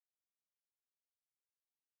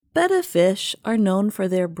Betta fish are known for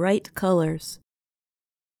their bright colors.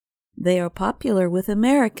 They are popular with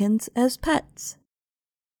Americans as pets.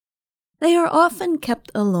 They are often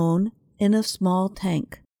kept alone in a small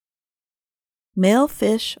tank. Male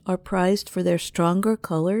fish are prized for their stronger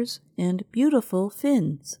colors and beautiful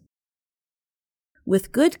fins.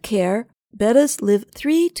 With good care, bettas live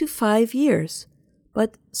 3 to 5 years,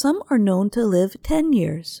 but some are known to live 10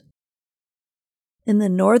 years. In the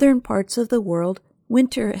northern parts of the world,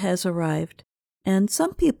 winter has arrived, and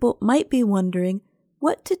some people might be wondering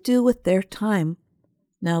what to do with their time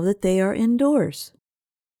now that they are indoors.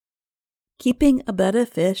 Keeping a betta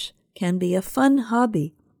fish can be a fun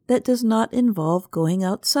hobby that does not involve going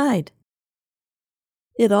outside.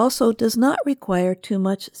 It also does not require too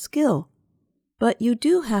much skill, but you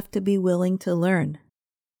do have to be willing to learn.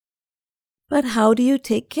 But how do you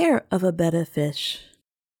take care of a betta fish?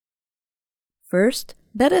 First,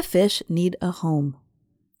 betta fish need a home.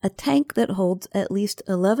 A tank that holds at least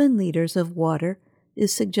 11 liters of water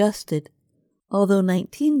is suggested, although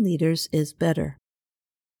 19 liters is better.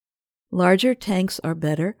 Larger tanks are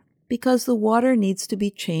better because the water needs to be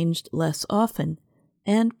changed less often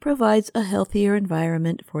and provides a healthier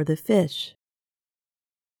environment for the fish.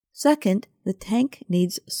 Second, the tank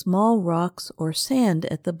needs small rocks or sand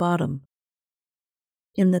at the bottom.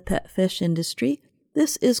 In the pet fish industry,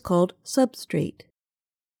 this is called substrate.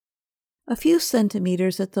 A few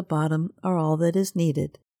centimeters at the bottom are all that is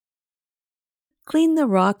needed. Clean the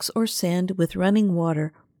rocks or sand with running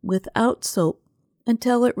water without soap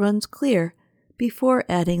until it runs clear before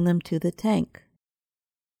adding them to the tank.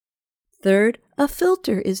 Third, a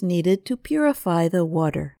filter is needed to purify the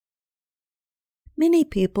water. Many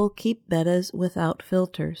people keep bettas without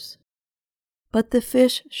filters, but the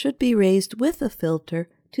fish should be raised with a filter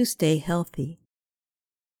to stay healthy.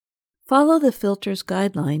 Follow the filter's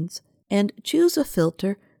guidelines and choose a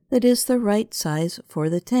filter that is the right size for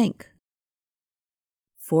the tank.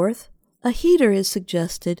 Fourth, a heater is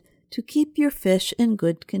suggested to keep your fish in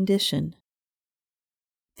good condition.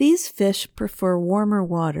 These fish prefer warmer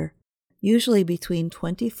water, usually between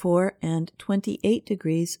 24 and 28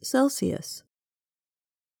 degrees Celsius.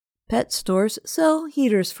 Pet stores sell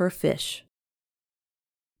heaters for fish.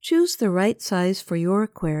 Choose the right size for your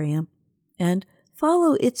aquarium and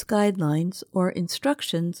follow its guidelines or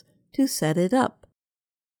instructions to set it up.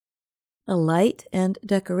 A light and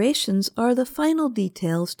decorations are the final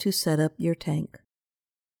details to set up your tank.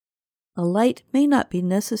 A light may not be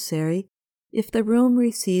necessary if the room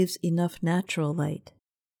receives enough natural light,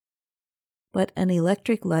 but an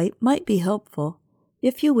electric light might be helpful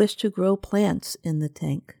if you wish to grow plants in the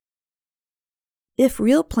tank. If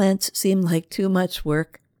real plants seem like too much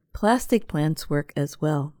work, plastic plants work as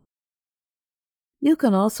well. You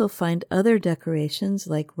can also find other decorations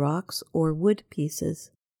like rocks or wood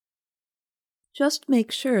pieces. Just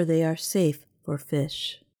make sure they are safe for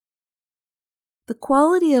fish. The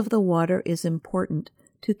quality of the water is important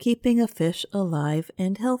to keeping a fish alive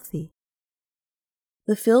and healthy.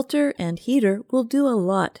 The filter and heater will do a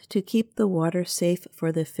lot to keep the water safe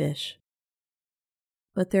for the fish.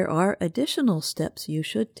 But there are additional steps you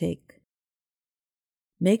should take.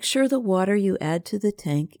 Make sure the water you add to the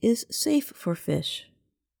tank is safe for fish.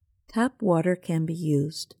 Tap water can be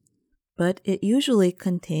used, but it usually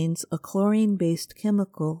contains a chlorine-based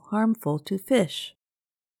chemical harmful to fish.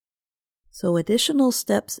 So additional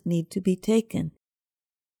steps need to be taken.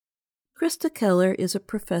 Krista Keller is a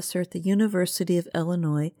professor at the University of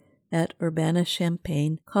Illinois at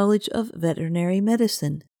Urbana-Champaign College of Veterinary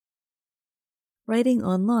Medicine. Writing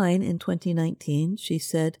online in 2019, she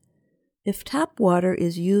said, "If tap water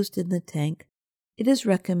is used in the tank, it is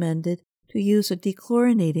recommended to use a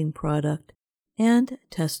dechlorinating product and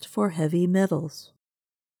test for heavy metals."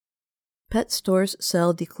 Pet stores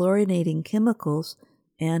sell dechlorinating chemicals,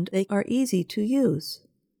 and they are easy to use.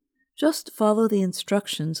 Just follow the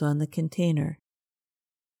instructions on the container.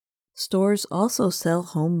 Stores also sell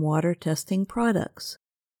home water testing products.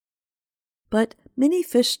 But many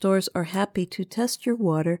fish stores are happy to test your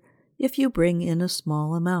water if you bring in a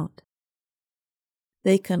small amount.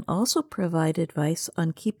 They can also provide advice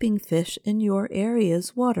on keeping fish in your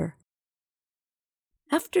area's water.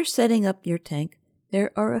 After setting up your tank,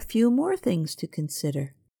 there are a few more things to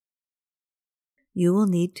consider. You will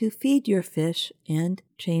need to feed your fish and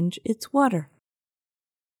change its water.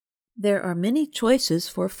 There are many choices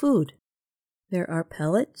for food. There are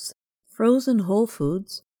pellets, frozen whole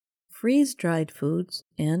foods, freeze-dried foods,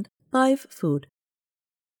 and live food.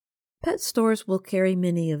 Pet stores will carry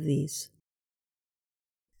many of these.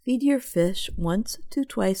 Feed your fish once to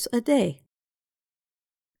twice a day.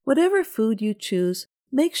 Whatever food you choose,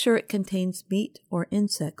 Make sure it contains meat or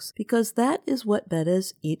insects because that is what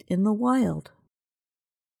bettas eat in the wild.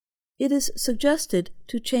 It is suggested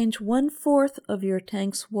to change 1/4 of your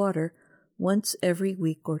tank's water once every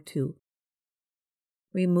week or two.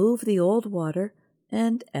 Remove the old water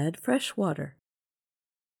and add fresh water.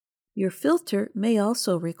 Your filter may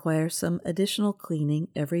also require some additional cleaning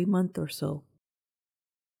every month or so.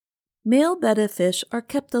 Male betta fish are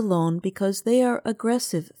kept alone because they are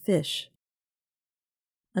aggressive fish.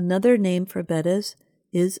 Another name for bettas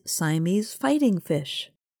is Siamese fighting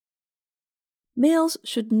fish. Males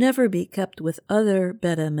should never be kept with other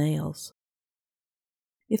betta males.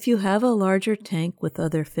 If you have a larger tank with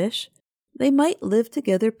other fish, they might live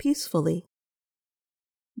together peacefully.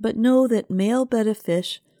 But know that male betta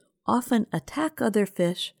fish often attack other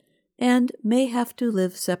fish and may have to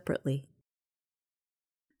live separately.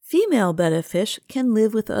 Female betta fish can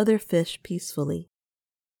live with other fish peacefully.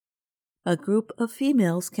 A group of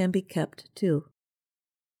females can be kept too.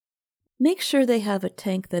 Make sure they have a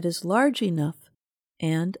tank that is large enough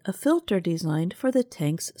and a filter designed for the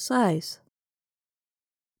tank's size.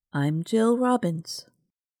 I'm Jill Robbins.